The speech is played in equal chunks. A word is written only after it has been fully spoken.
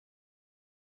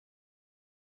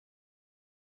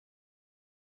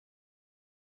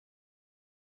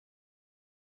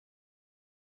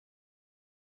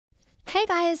Hey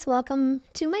guys, welcome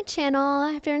to my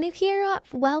channel. If you're new here,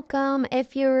 welcome.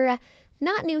 If you're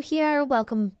not new here,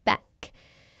 welcome back.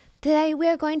 Today we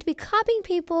are going to be copying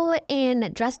people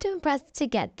in Dress to Impress to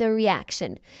get their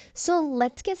reaction. So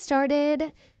let's get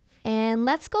started and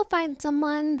let's go find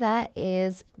someone that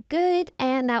is good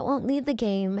and that won't leave the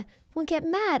game, won't get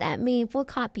mad at me for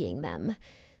copying them.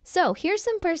 So here's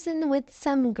some person with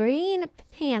some green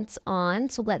pants on.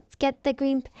 So let's get the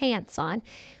green pants on.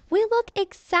 We look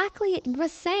exactly the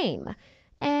same.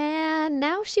 And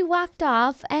now she walked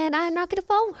off, and I'm not going to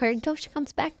follow her until she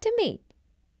comes back to me.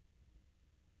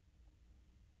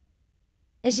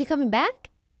 Is she coming back?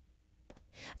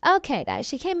 Okay, guys,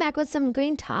 she came back with some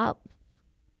green top.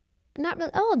 Not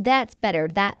really. Oh, that's better.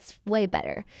 That's way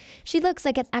better. She looks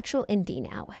like an actual indie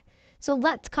now. So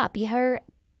let's copy her.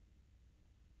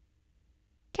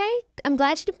 Okay, I'm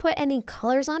glad she didn't put any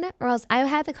colors on it, or else I would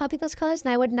have to copy those colors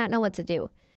and I would not know what to do.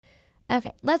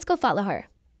 Okay, let's go follow her.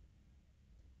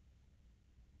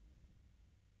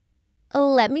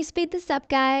 Let me speed this up,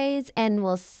 guys, and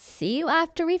we'll see you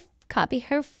after we copy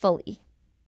her fully.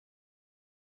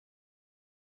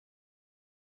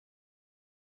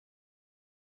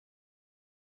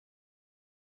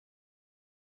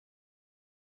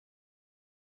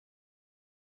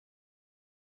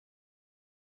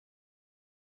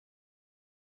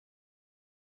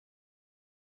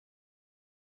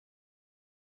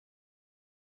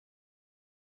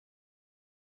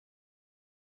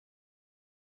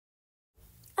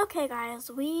 Okay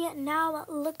guys, we now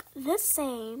look the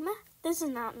same. This is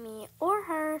not me or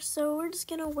her, so we're just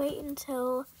gonna wait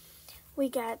until we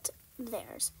get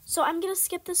theirs. So I'm gonna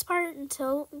skip this part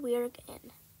until we're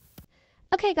in.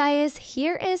 Okay, guys,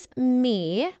 here is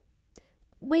me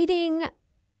waiting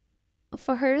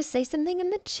for her to say something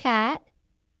in the chat.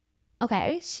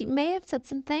 Okay, she may have said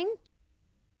something.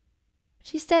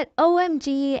 She said,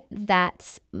 OMG,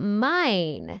 that's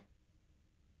mine.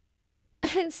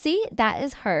 See, that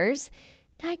is hers.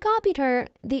 I copied her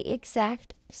the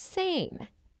exact same.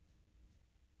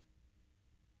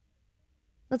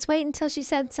 Let's wait until she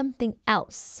said something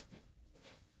else.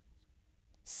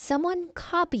 Someone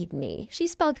copied me. She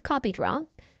spelled copied wrong.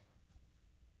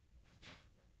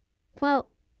 Well,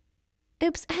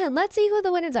 oops. Let's see who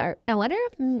the winners are. I wonder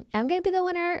if I'm going to be the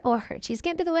winner or her. She's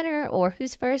going to be the winner or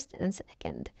who's first and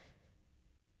second.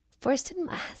 First and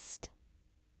last.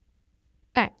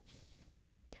 All right.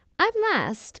 I'm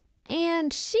last,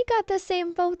 and she got the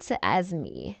same votes as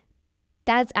me.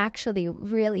 That's actually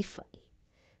really funny.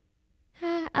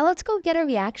 Let's go get a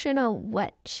reaction on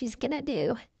what she's going to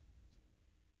do.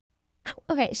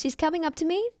 Okay, she's coming up to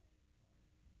me.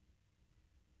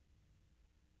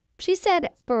 She said,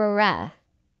 bruh.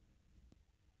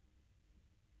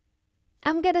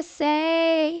 I'm gonna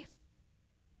say,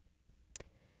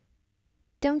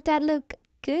 don't that look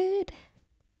good?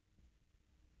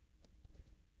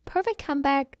 Perfect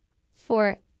comeback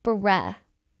for bruh.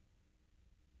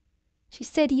 She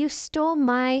said, you stole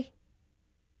my.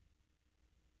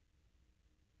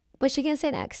 What's she gonna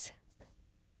say next?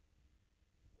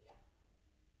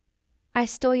 I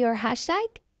stole your hashtag?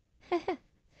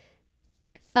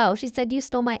 Oh, she said, you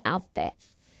stole my outfit.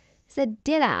 I said,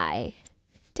 did I?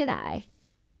 Did I?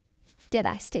 Did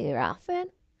I steal your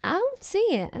outfit? I don't see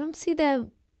it. I don't see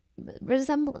the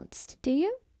resemblance. Do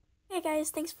you? Hey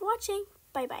guys, thanks for watching.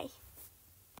 Bye bye.